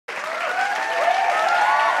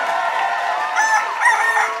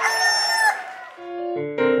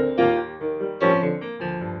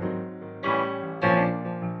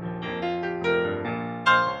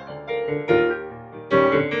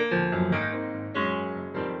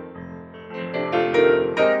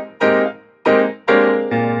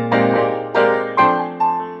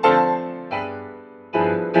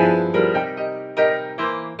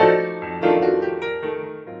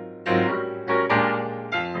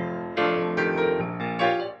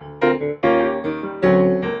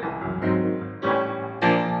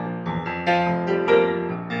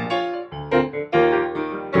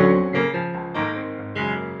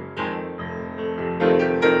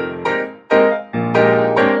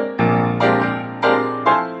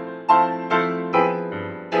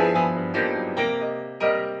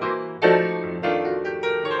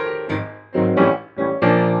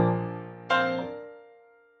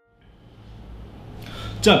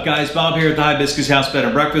What's up, guys? Bob here at the Hibiscus House Bed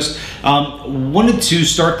and Breakfast. Wanted to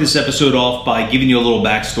start this episode off by giving you a little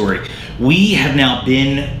backstory. We have now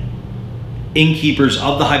been innkeepers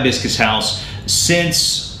of the Hibiscus House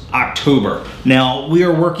since October. Now, we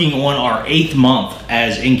are working on our 8th month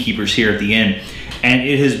as innkeepers here at the inn, and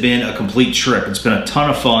it has been a complete trip. It's been a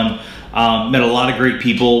ton of fun. Met a lot of great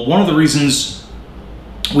people. One of the reasons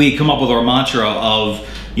we come up with our mantra of,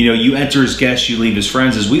 you know, you enter as guests, you leave as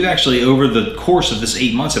friends, is we've actually, over the course of this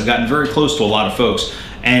 8 months, have gotten very close to a lot of folks.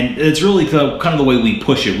 And it's really kind of the way we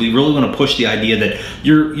push it. We really want to push the idea that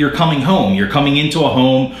you're coming home. You're coming into a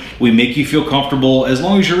home. We make you feel comfortable. As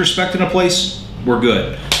long as you're respecting a place, we're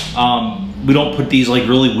good. We don't put these like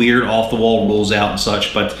really weird off-the-wall rules out and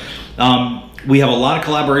such, but we have a lot of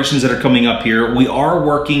collaborations that are coming up here. We are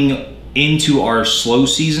working into our slow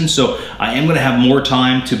season, so I am going to have more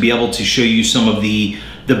time to be able to show you some of the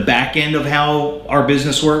back end of how our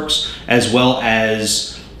business works, as well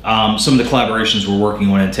as some of the collaborations we're working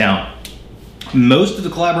on in town. Most of the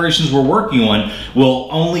collaborations we're working on will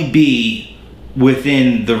only be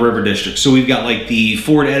within the River District. So we've got like the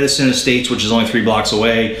Ford Edison Estates, which is only 3 blocks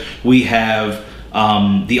away. We have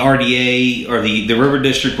the RDA, or the River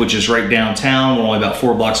District, which is right downtown. We're only about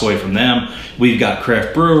 4 blocks away from them. We've got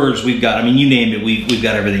craft brewers. We've got, I mean, you name it, we've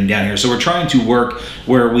got everything down here. So we're trying to work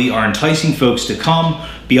where we are enticing folks to come,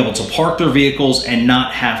 be able to park their vehicles, and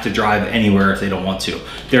not have to drive anywhere if they don't want to.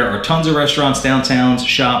 There are tons of restaurants, downtowns,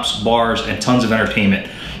 shops, bars, and tons of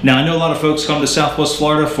entertainment. Now, I know a lot of folks come to Southwest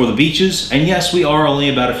Florida for the beaches, and yes, we are only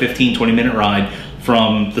about a 15-20 minute ride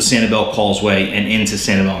from the Sanibel Causeway and into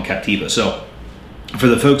Sanibel and Captiva. So for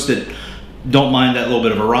the folks that don't mind that little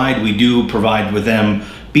bit of a ride, we do provide with them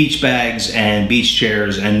beach bags and beach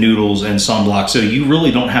chairs and noodles and sunblock. So you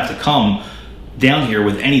really don't have to come down here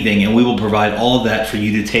with anything, and we will provide all of that for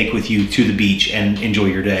you to take with you to the beach and enjoy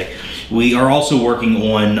your day. We are also working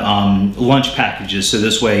on lunch packages. So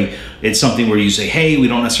this way it's something where you say, hey, we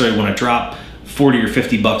don't necessarily want to drop 40 or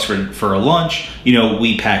 50 bucks for a lunch. You know,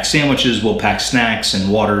 we pack sandwiches, we'll pack snacks and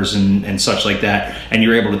waters and such like that, and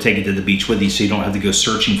you're able to take it to the beach with you, so you don't have to go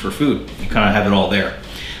searching for food. You kind of have it all there.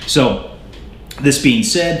 So this being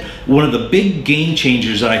said, one of the big game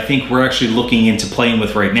changers that I think we're actually looking into playing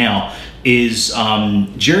with right now is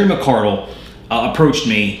Jerry McCardle approached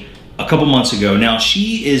me a couple months ago. Now,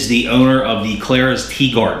 she is the owner of the Clara's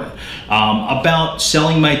Tea Garden, about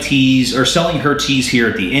selling my teas, or selling her teas here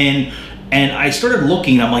at the inn. And I started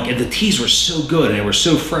looking, I'm like, and the teas were so good, and they were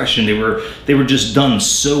so fresh, and they were just done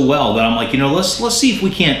so well that I'm like, you know, let's see if we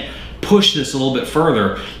can't push this a little bit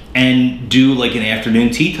further and do like an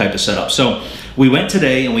afternoon tea type of setup. So we went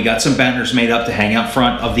today and we got some banners made up to hang out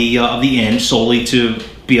front of the inn, solely to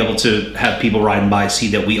be able to have people riding by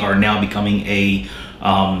see that we are now becoming an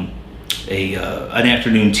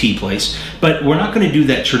afternoon tea place. But we're not going to do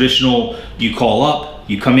that traditional, you call up,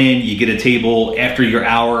 you come in, you get a table, after your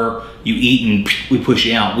hour, you eat, and we push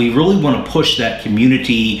you out. We really want to push that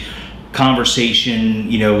community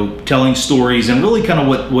conversation, you know, telling stories, and really kind of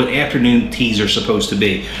what afternoon teas are supposed to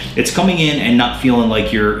be. It's coming in and not feeling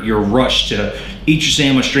like you're rushed to eat your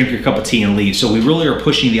sandwich, drink your cup of tea, and leave. So we really are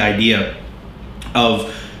pushing the idea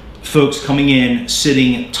of folks coming in,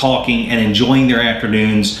 sitting, talking, and enjoying their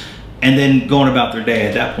afternoons, and then going about their day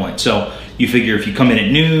at that point. So you figure if you come in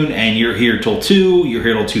at noon and you're here till 2, you're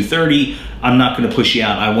here till 2:30, I'm not going to push you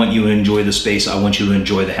out. I want you to enjoy the space. I want you to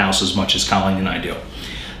enjoy the house as much as Colleen and I do.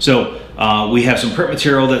 So we have some print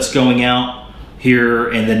material that's going out here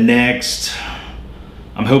in the next,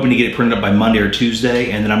 I'm hoping to get it printed up by Monday or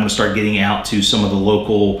Tuesday, and then I'm going to start getting out to some of the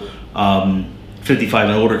local 55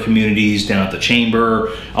 and older communities down at the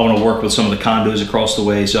chamber. I want to work with some of the condos across the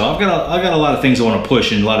way. So I've got a lot of things I want to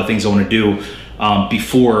push, and a lot of things I want to do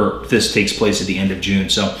before this takes place at the end of June.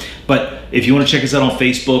 So, but if you want to check us out on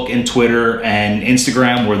Facebook and Twitter and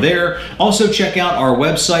Instagram, we're there. Also check out our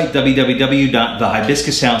website,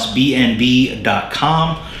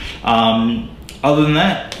 www.thehibiscushousebnb.com. Other than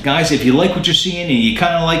that, guys, if you like what you're seeing and you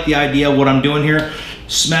kind of like the idea of what I'm doing here,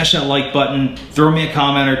 smash that like button, throw me a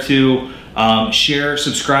comment or two, share,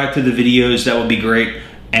 subscribe to the videos. That would be great.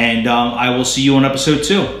 And I will see you on episode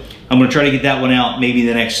 2. I'm going to try to get that one out maybe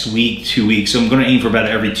the next week, 2 weeks. So I'm going to aim for about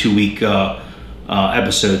every 2-week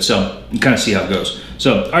episode. So you kind of see how it goes.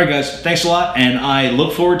 So, all right, guys, thanks a lot, and I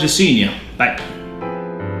look forward to seeing you. Bye.